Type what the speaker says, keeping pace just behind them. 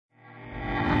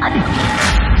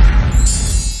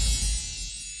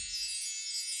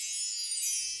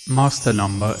Master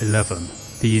number 11,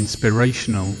 the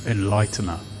inspirational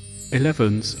enlightener.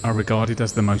 11s are regarded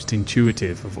as the most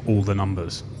intuitive of all the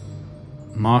numbers.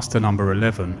 Master number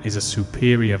 11 is a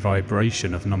superior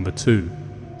vibration of number 2,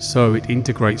 so it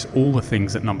integrates all the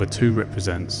things that number 2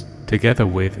 represents, together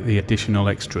with the additional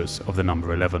extras of the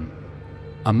number 11.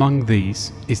 Among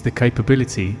these is the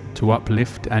capability to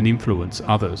uplift and influence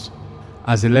others,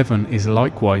 as 11 is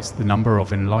likewise the number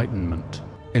of enlightenment.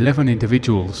 11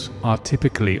 individuals are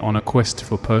typically on a quest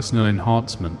for personal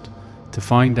enhancement, to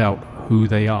find out who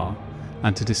they are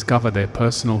and to discover their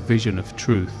personal vision of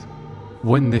truth.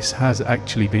 When this has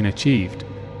actually been achieved,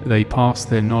 they pass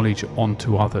their knowledge on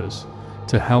to others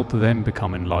to help them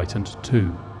become enlightened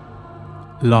too.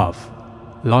 Love.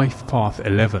 Life Path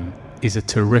 11 is a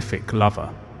terrific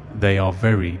lover. They are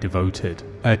very devoted.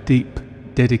 A deep,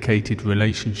 dedicated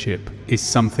relationship is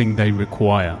something they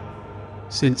require.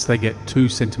 Since they get too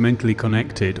sentimentally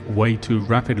connected way too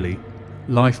rapidly,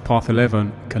 Life Path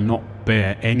 11 cannot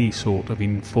bear any sort of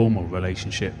informal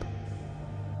relationship.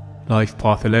 Life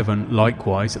Path 11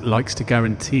 likewise likes to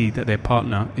guarantee that their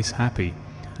partner is happy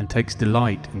and takes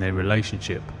delight in their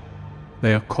relationship.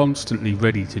 They are constantly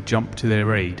ready to jump to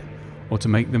their aid or to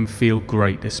make them feel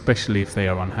great, especially if they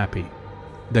are unhappy.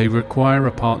 They require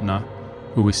a partner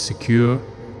who is secure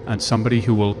and somebody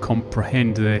who will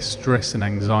comprehend their stress and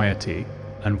anxiety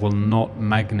and will not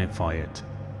magnify it.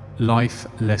 Life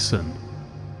lesson.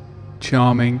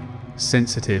 Charming,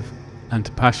 sensitive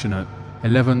and passionate,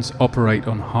 11s operate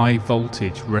on high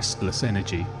voltage restless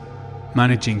energy.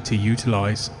 Managing to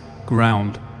utilize,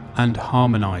 ground and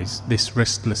harmonize this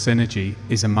restless energy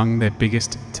is among their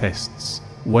biggest tests.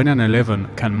 When an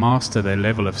 11 can master their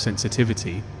level of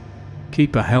sensitivity,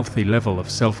 keep a healthy level of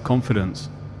self-confidence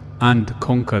and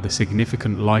conquer the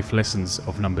significant life lessons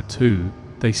of number 2,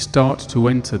 they start to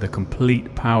enter the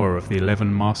complete power of the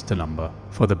 11 master number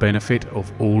for the benefit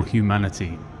of all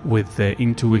humanity with their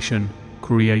intuition,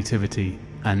 creativity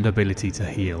and ability to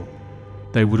heal.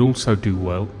 They would also do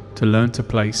well to learn to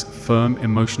place firm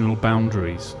emotional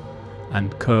boundaries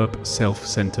and curb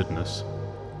self-centeredness.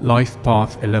 Life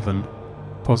Path 11,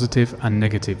 positive and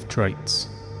negative traits.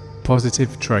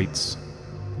 Positive traits: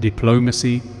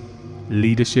 diplomacy,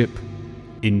 leadership,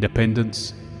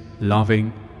 independence,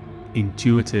 loving,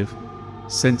 intuitive,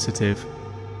 sensitive,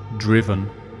 driven,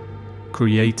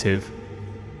 creative,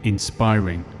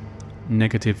 inspiring.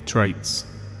 Negative traits: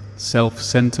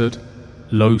 self-centered,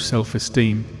 low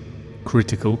self-esteem,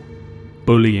 critical,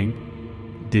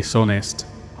 bullying, dishonest,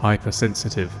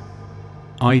 hypersensitive.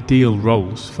 Ideal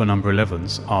roles for number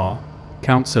 11s are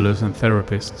counselors and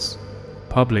therapists,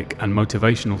 public and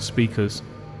motivational speakers,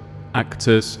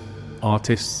 actors,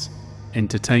 artists,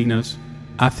 entertainers,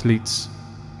 athletes,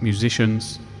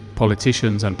 musicians,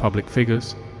 politicians and public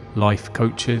figures, life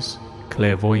coaches,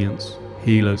 clairvoyants,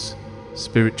 healers,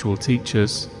 spiritual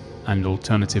teachers and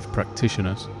alternative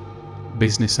practitioners,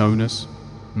 business owners,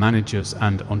 managers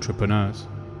and entrepreneurs,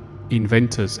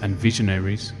 inventors and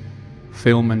visionaries,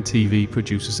 film and TV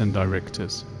producers and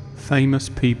directors. Famous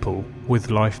people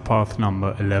with life path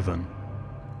number 11: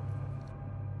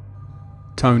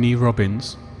 Tony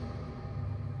Robbins,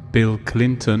 Bill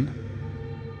Clinton,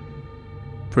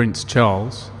 Prince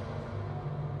Charles,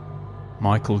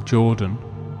 Michael Jordan,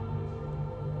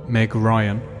 Meg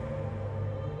Ryan,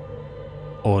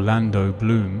 Orlando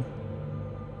Bloom,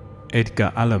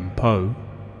 Edgar Allan Poe,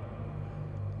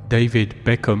 David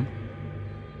Beckham,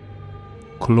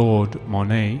 Claude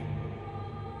Monet,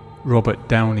 Robert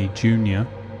Downey Jr.,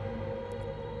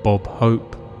 Bob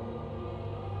Hope,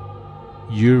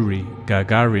 Yuri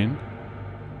Gagarin,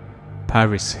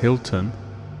 Paris Hilton,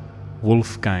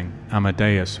 Wolfgang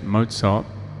Amadeus Mozart,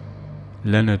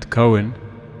 Leonard Cohen,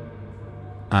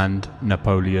 and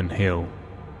Napoleon Hill.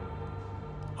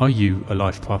 Are you a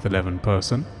Life Path 11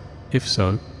 person? If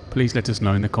so, please let us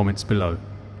know in the comments below.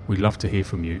 We'd love to hear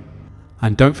from you.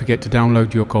 And don't forget to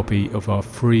download your copy of our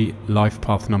free Life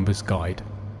Path Numbers guide.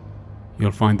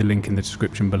 You'll find the link in the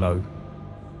description below.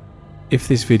 If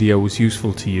this video was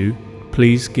useful to you,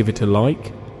 please give it a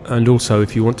like, and also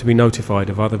if you want to be notified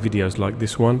of other videos like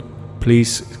this one,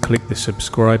 please click the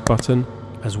subscribe button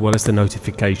as well as the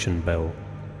notification bell.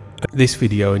 This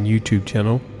video and YouTube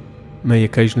channel may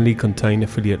occasionally contain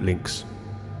affiliate links,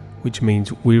 which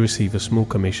means we receive a small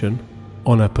commission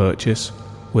on a purchase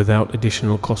without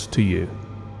additional cost to you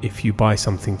if you buy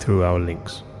something through our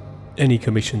links. Any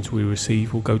commissions we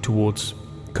receive will go towards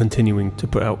continuing to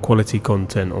put out quality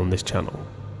content on this channel.